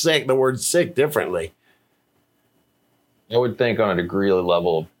interpreted the word sick differently. I would think on a degree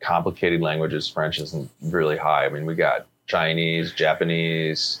level of complicated languages, French isn't really high. I mean, we got Chinese,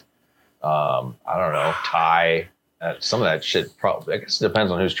 Japanese, I don't know, Thai. Some of that shit probably, I guess it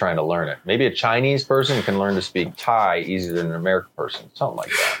depends on who's trying to learn it. Maybe a Chinese person can learn to speak Thai easier than an American person, something like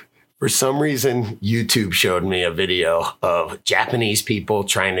that. For some reason, YouTube showed me a video of Japanese people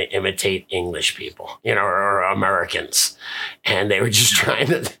trying to imitate English people, or Americans. And they were just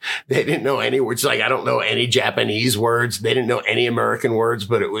they didn't know any words. Like, I don't know any Japanese words. They didn't know any American words,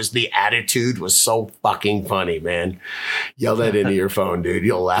 but the attitude was so fucking funny, man. Yell that into your phone, dude.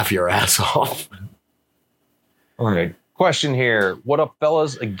 You'll laugh your ass off. All right. Question here. What up,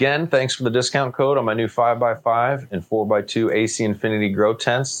 fellas? Again, thanks for the discount code on my new 5x5 and 4x2 AC Infinity Grow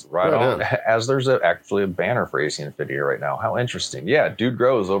Tents. Right on. As there's actually a banner for AC Infinity right now. How interesting. Yeah, Dude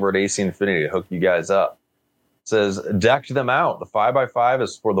Grows over at AC Infinity to hook you guys up. It says, deck them out. The 5x5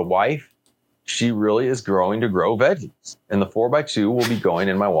 is for the wife. She really is growing to grow veggies. And the 4x2 will be going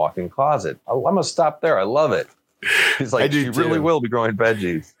in my walk-in closet. I'm going to stop there. I love it. He's like, you really will be growing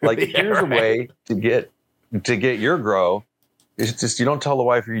veggies. Like, here's a way to get your grow. It's just, you don't tell the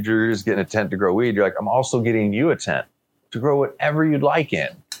wife you're just getting a tent to grow weed. You're like, I'm also getting you a tent to grow whatever you'd like in.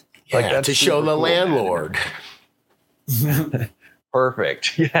 Yeah, like, that's to show the landlord.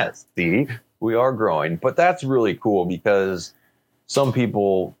 Perfect. Yes. See, we are growing, but that's really cool because some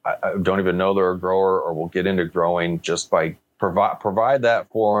people I don't even know they're a grower or will get into growing just by provide that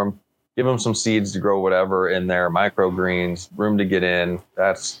for them, give them some seeds to grow whatever in there, microgreens, room to get in.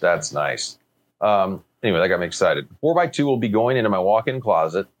 That's nice. Anyway, that got me excited. 4x2 will be going into my walk-in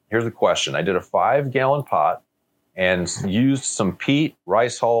closet. Here's the question. I did a 5-gallon pot and used some peat,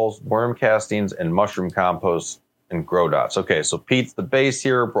 rice hulls, worm castings, and mushroom compost and grow dots. Okay, so peat's the base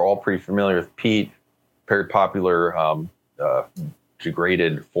here. We're all pretty familiar with peat. Very popular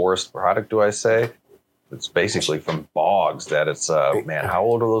degraded forest product, do I say? It's basically from bogs that it's, man, how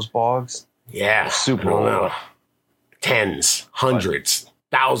old are those bogs? Yeah. Super old. Tens, hundreds.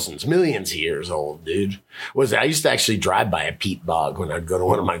 Thousands, millions of years old, dude. I used to actually drive by a peat bog when I'd go to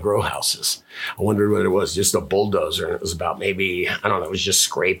one of my grow houses. I wondered what it was, just a bulldozer. And it was about maybe, I don't know, it was just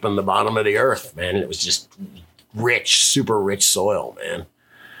scraping the bottom of the earth, man. It was just rich, super rich soil, man.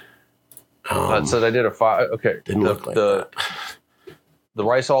 So I did a 5. Okay. Didn't look like that. The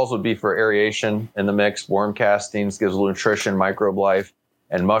rice hulls would be for aeration in the mix. Worm castings gives nutrition, microbe life.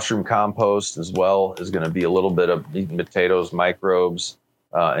 And mushroom compost as well is going to be a little bit of meat and potatoes, microbes,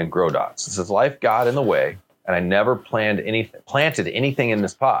 and grow dots. It says life got in the way, and I never planted anything in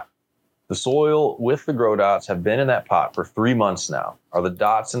this pot. The soil with the grow dots have been in that pot for 3 months now. Are the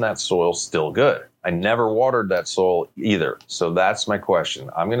dots in that soil still good? I never watered that soil either. So that's my question.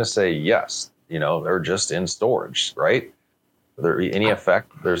 I'm going to say yes. They're just in storage, right? Are there any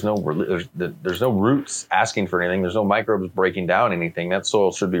effect? There's no roots asking for anything. There's no microbes breaking down anything. That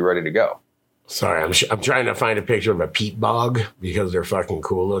soil should be ready to go. Sorry, I'm trying to find a picture of a peat bog because they're fucking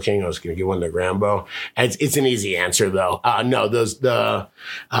cool looking. I was going to give one to Grambo. It's an easy answer though. No, the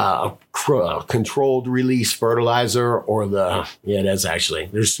controlled release fertilizer or that's actually,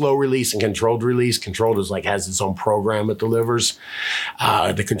 there's slow release and controlled release. Controlled is has its own program it delivers.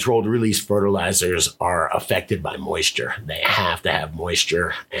 The controlled release fertilizers are affected by moisture. They have to have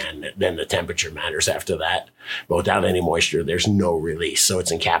moisture, and then the temperature matters after that. But without any moisture, there's no release. So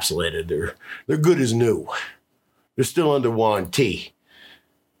it's encapsulated. They're good as new. They're still under warranty.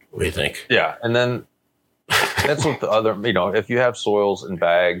 What do you think? Yeah. And then that's what the other, if you have soils in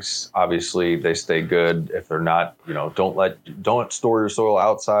bags, obviously they stay good. If they're not, don't store your soil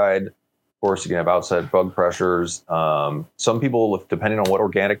outside. Of course, you can have outside bug pressures. Some people, depending on what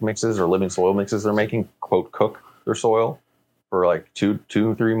organic mixes or living soil mixes they're making, quote, cook their soil for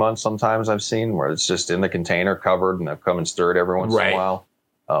 2-3 months. Sometimes I've seen where it's just in the container covered and they'll come and stir it every once in a while.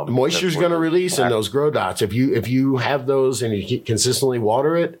 Moisture's going to release in those grow dots. If you have those and you consistently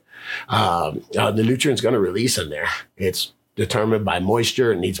water it, the nutrient's going to release in there. It's determined by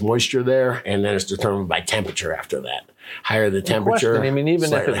moisture. It needs moisture there, and then it's determined by temperature after that. Higher the temperature, even if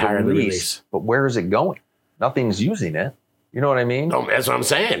it's higher the release, but where is it going? Nothing's using it. You know what I mean? Oh, that's what I'm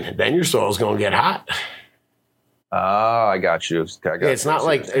saying. Then your soil's going to get hot. I got you. It's not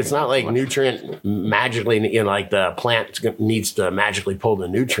like nutrient magically, the plant needs to magically pull the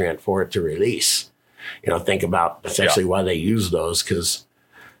nutrient for it to release. Think about essentially why they use those, because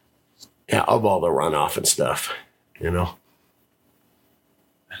of all the runoff and stuff, I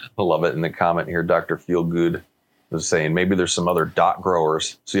love it. In the comment here, Dr. Feelgood was saying maybe there's some other dot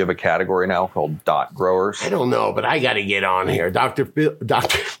growers. So you have a category now called dot growers. I don't know, but I got to get on here. Dr.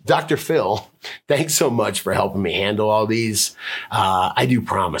 Phil, thanks so much for helping me handle all these. I do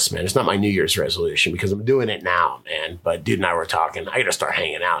promise, man, it's not my New Year's resolution because I'm doing it now, man. But dude and I were talking. I got to start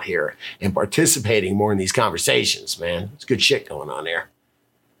hanging out here and participating more in these conversations, man. It's good shit going on here.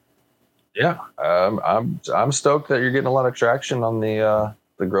 Yeah, I'm stoked that you're getting a lot of traction on the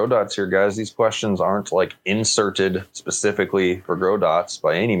grow dots here, guys. These questions aren't inserted specifically for grow dots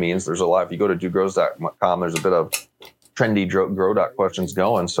by any means. There's a lot. If you go to dogrows.com, there's a bit of trendy grow dot questions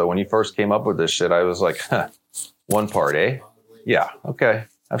going. So when you first came up with this shit, I was like, one part, eh? Yeah, okay.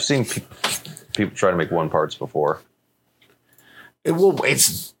 I've seen people try to make one parts before.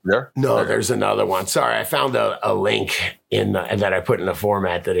 It's there. No, there's another one. Sorry, I found a link that I put in a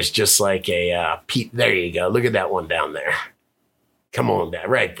format that is just like a Pete. There you go. Look at that one down there. Come on, that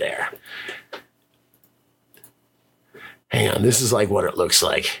right there. Hang on, this is what it looks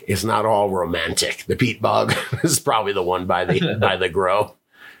like. It's not all romantic. The peat bog is probably the one by the grow,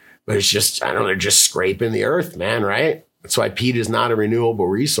 but it's just they're just scraping the earth, man. Right? That's why peat is not a renewable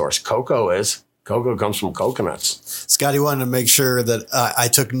resource. Cocoa is. Cocoa comes from coconuts. Scotty wanted to make sure that I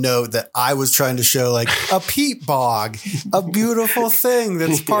took note that I was trying to show like a peat bog, a beautiful thing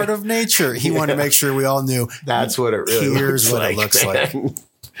that's part of nature. He wanted to make sure we all knew that's what it really here's looks what like, it looks like.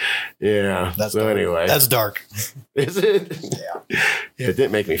 Yeah. That's so dark. anyway, that's dark. Is it? Yeah. It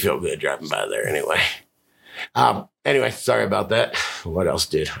didn't make me feel good driving by there anyway. Anyway, sorry about that. What else,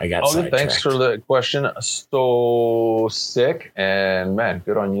 dude? I got sidetracked. Thanks for the question. So sick, and man,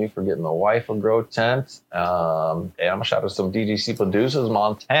 good on you for getting the wife a grow tent. And I'm gonna shout out some DGC producers,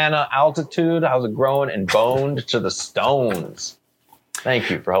 Montana altitude. How's it growing? And boned to the stones. Thank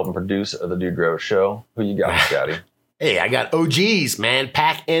you for helping produce the Dude Grow show. Who you got, Scotty? Hey, I got OGs, man.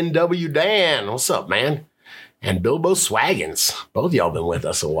 Pack NW Dan. What's up, man? And Bilbo Swaggins. Both y'all been with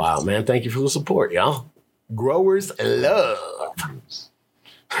us a while, man. Thank you for the support, y'all. Growers love.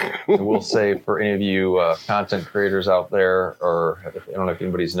 I will say for any of you content creators out there, or I don't know if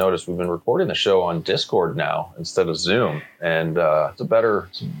anybody's noticed, we've been recording the show on Discord now instead of Zoom, and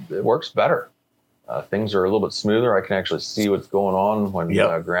it works better. Things are a little bit smoother. I can actually see what's going on when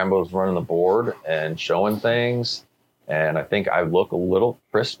Grambo's running the board and showing things. And I think I look a little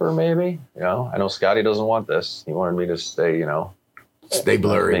crisper, maybe. You know, I know Scotty doesn't want this. He wanted me to stay, stay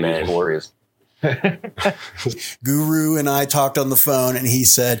blurry, man. Glorious. Guru and I talked on the phone and he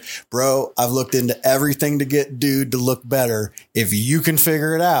said, bro, I've looked into everything to get Dude to look better. If you can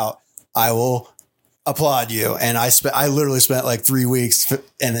figure it out, I will applaud you. And I literally spent like 3 weeks.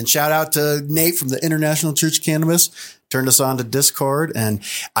 And then shout out to Nate from the International Church of Cannabis, turned us on to Discord. And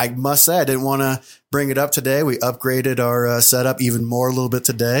I must say, I didn't want to bring it up today. We upgraded our setup even more a little bit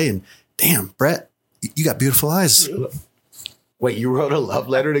today. And damn, Brett, you got beautiful eyes. Wait, you wrote a love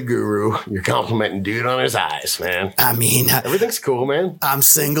letter to Guru. You're complimenting Dude on his eyes, man. I mean, everything's cool, man. I'm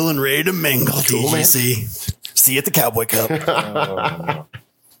single and ready to mingle, cool, DGC. Man. See you at the Cowboy Cup.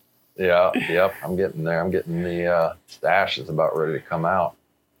 Yep. I'm getting there. I'm getting the stash is about ready to come out.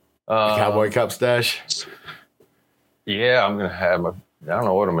 Cowboy Cup stash? Yeah, I'm going to have I don't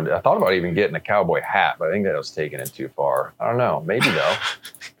know what I'm going to do. I thought about even getting a cowboy hat, but I think that was taking it too far. I don't know. Maybe, though.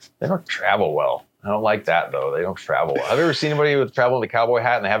 They don't travel well. I don't like that, though. They don't travel well. Have you ever seen anybody with traveling the cowboy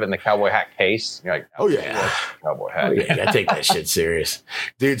hat and they have it in the cowboy hat case? You're like, oh, yeah. Cowboy hat. Oh, yeah. I take that shit serious.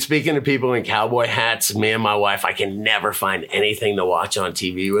 Dude, speaking of people in cowboy hats, me and my wife, I can never find anything to watch on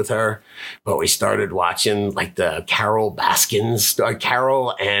TV with her. But we started watching like the Carol Baskins,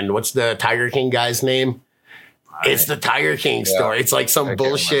 Carol and what's the Tiger King guy's name? It's the Tiger King story. It's like some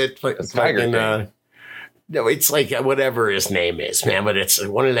bullshit. No, it's like whatever his name is, man. But it's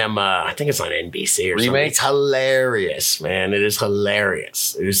one of them. I think it's on NBC or something. It's hilarious, man. It is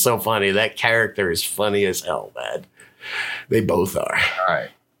hilarious. It is so funny. That character is funny as hell, man. They both are. All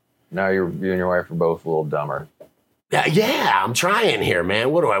right. Now you and your wife are both a little dumber. Yeah, I'm trying here,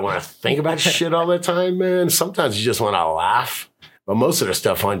 man. What do I want to think about shit all the time, man? Sometimes you just want to laugh. But most of the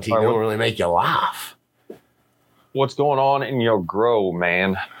stuff on TV don't really make you laugh. What's going on in your grow,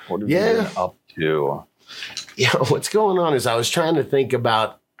 man? What have you been up to? Yeah, what's going on is I was trying to think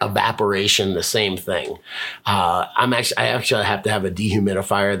about evaporation, the same thing. I actually have to have a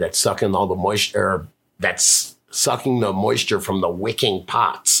dehumidifier that's sucking all the moisture, that's sucking the moisture from the wicking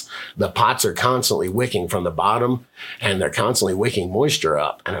pots. The pots are constantly wicking from the bottom and they're constantly wicking moisture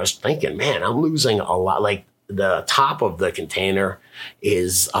up. And I was thinking, man, I'm losing a lot. Like the top of the container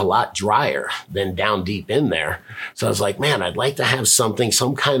is a lot drier than down deep in there. So I was like, man, I'd like to have some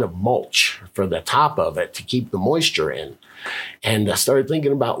kind of mulch for the top of it to keep the moisture in. And I started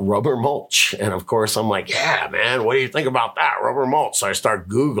thinking about rubber mulch. And of course, I'm like, yeah, man, what do you think about that? Rubber mulch. So I start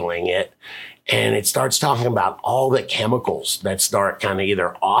Googling it. And it starts talking about all the chemicals that start kind of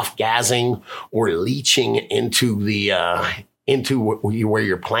either off-gassing or leaching into the where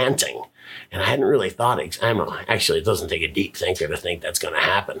you're planting. And I hadn't really thought, actually, it doesn't take a deep thinker to think that's going to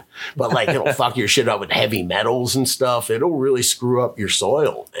happen. But like, it'll fuck your shit up with heavy metals and stuff. It'll really screw up your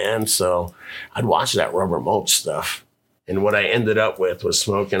soil. And so I'd watch that rubber mulch stuff. And what I ended up with was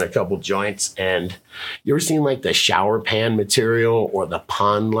smoking a couple joints. And you ever seen like the shower pan material or the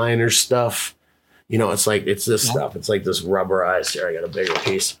pond liner stuff? You know, it's this stuff. It's like this rubberized. Here, I got a bigger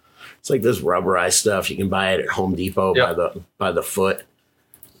piece. It's like this rubberized stuff. You can buy it at Home Depot by the foot.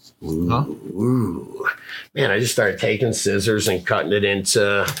 Ooh. Man, I just started taking scissors and cutting it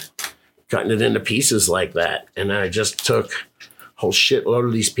into pieces like that. And then I just took a whole shitload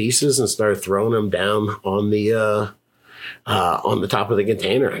of these pieces and started throwing them down on the top of the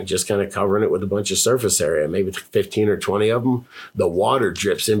container and just kind of covering it with a bunch of surface area, maybe 15 or 20 of them. The water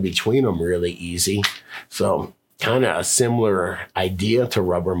drips in between them really easy. So kind of a similar idea to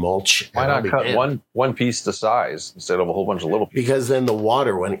rubber mulch. Why not cut one piece to size instead of a whole bunch of little pieces? Because then the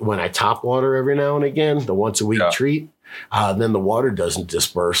water, when I top water every now and again, the once a week treat, then the water doesn't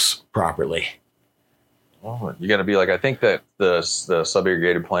disperse properly. Oh, you got to be like, I think that the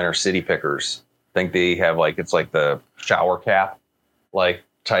sub-irrigated planter city pickers, I think they have like, it's like the shower cap, like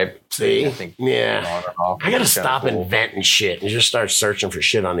type. See? I think I got to stop inventing shit and just start searching for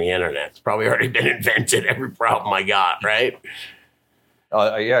shit on the internet. It's probably already been invented, every problem I got, right?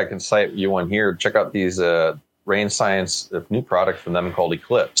 Yeah, I can cite you one here. Check out these Rain Science, a new product from them called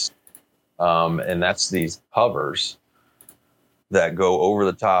Eclipse. And that's these hovers that go over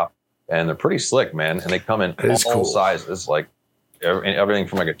the top. And they're pretty slick, man. And they come in all sizes, like everything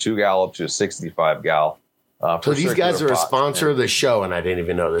from like a 2-gal up to a 65-gal. So these guys are a sponsor of the show, and I didn't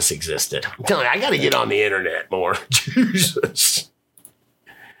even know this existed. I'm telling you, I got to get on the internet more. Jesus.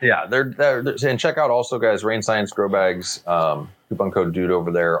 Yeah, they're and check out also, guys, Rain Science grow bags. Coupon code DUDE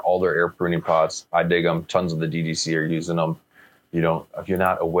over there. All their air pruning pots. I dig them. Tons of the DDC are using them. If you're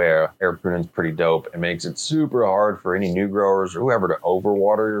not aware, air pruning's pretty dope. It makes it super hard for any new growers or whoever to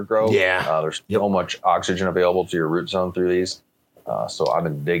overwater your grow. Yeah. There's so much oxygen available to your root zone through these. So I've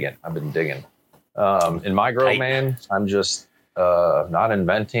been digging. In my grow, man, I'm just not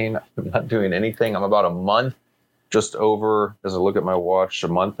inventing. I'm not doing anything. I'm about a month just over, as I look at my watch, a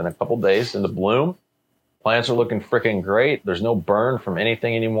month and a couple days into bloom. Plants are looking freaking great. There's no burn from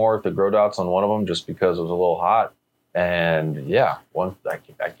anything anymore with the grow dots on one of them just because it was a little hot. And yeah,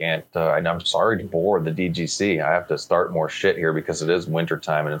 I can't, I'm sorry to bore the DGC. I have to start more shit here because it is winter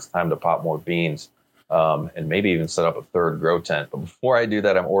time and it's time to pop more beans. And maybe even set up a third grow tent. But before I do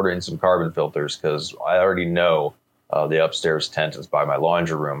that, I'm ordering some carbon filters because I already know the upstairs tent is by my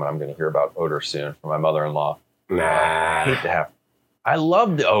laundry room, and I'm going to hear about odor soon from my mother-in-law. I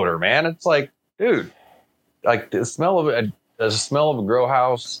love the odor, man. It's like, dude, like the smell of a grow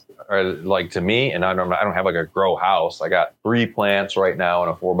house, or like to me, and I don't have like a grow house. I got 3 plants right now in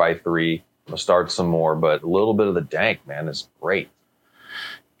a 4x3. I'm gonna start some more, but a little bit of the dank, man, is great.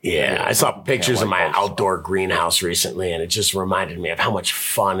 Yeah, I saw pictures of my outdoor greenhouse recently, and it just reminded me of how much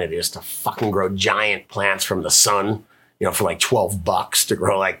fun it is to fucking grow giant plants from the sun, for like $12 to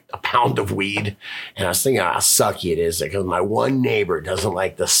grow like a pound of weed. And I was thinking how sucky it is because my one neighbor doesn't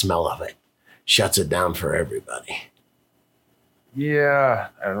like the smell of it. Shuts it down for everybody. Yeah,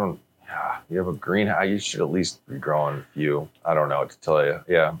 you have a greenhouse. You should at least be growing a few. I don't know what to tell you.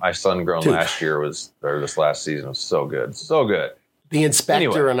 Yeah, my sun grown this last season was so good. So good. The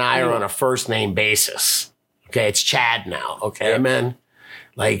inspector and I are on a first name basis. Okay, it's Chad now. Okay, man.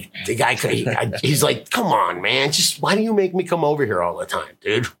 Like the guy, he's like, come on, man. Just why do you make me come over here all the time,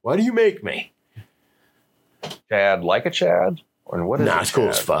 dude? Why do you make me? Chad, like a Chad? Or what is it's cool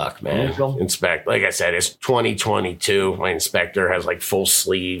as fuck, man. Like I said, it's 2022. My inspector has like full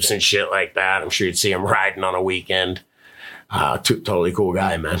sleeves and shit like that. I'm sure you'd see him riding on a weekend. Totally cool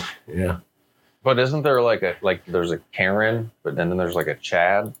guy, man. Yeah. But isn't there there's a Karen, but then there's like a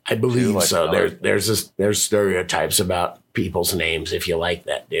Chad? I believe so. There's stereotypes about people's names if you like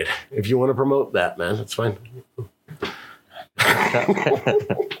that, dude. If you want to promote that, man, that's fine.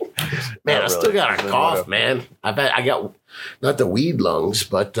 Man, I still got a cough, man. I got not the weed lungs,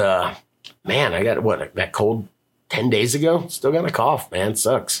 but man, I got that cold 10 days ago. Still got a cough, man.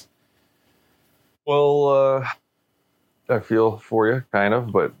 Sucks. Well, I feel for you, kind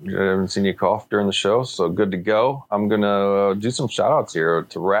of, but I haven't seen you cough during the show, so good to go. I'm going to do some shout-outs here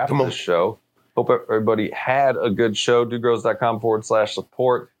to wrap this show. Hope everybody had a good show.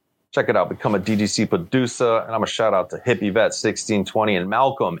 dudegrows.com/support. Check it out. Become a DGC producer. And I'm going to shout-out to Hippie Vet 1620 and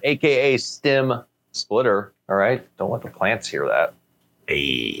Malcolm, a.k.a. Stem Splitter. All right? Don't let the plants hear that.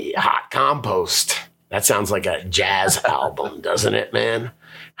 A Hot Compost. That sounds like a jazz album, doesn't it, man?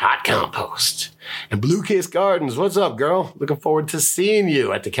 Hot Compost. And Blue Kiss Gardens, what's up, girl? Looking forward to seeing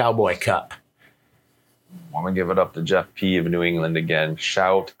you at the Cowboy Cup. I'm going to give it up to Jeff P. of New England again.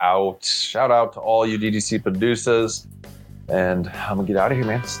 Shout out to all you DDC producers. And I'm going to get out of here,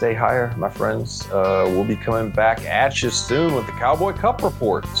 man. Stay higher, my friends. We'll be coming back at you soon with the Cowboy Cup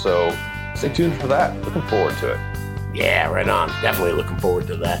report. So stay tuned for that. Looking forward to it. Yeah, right on. Definitely looking forward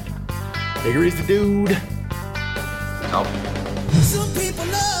to that. Biggery's the dude. Some people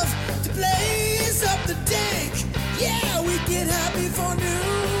love to blaze up the dank. Yeah, we get happy for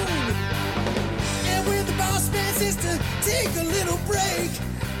noon. And when the boss man says to take a little break,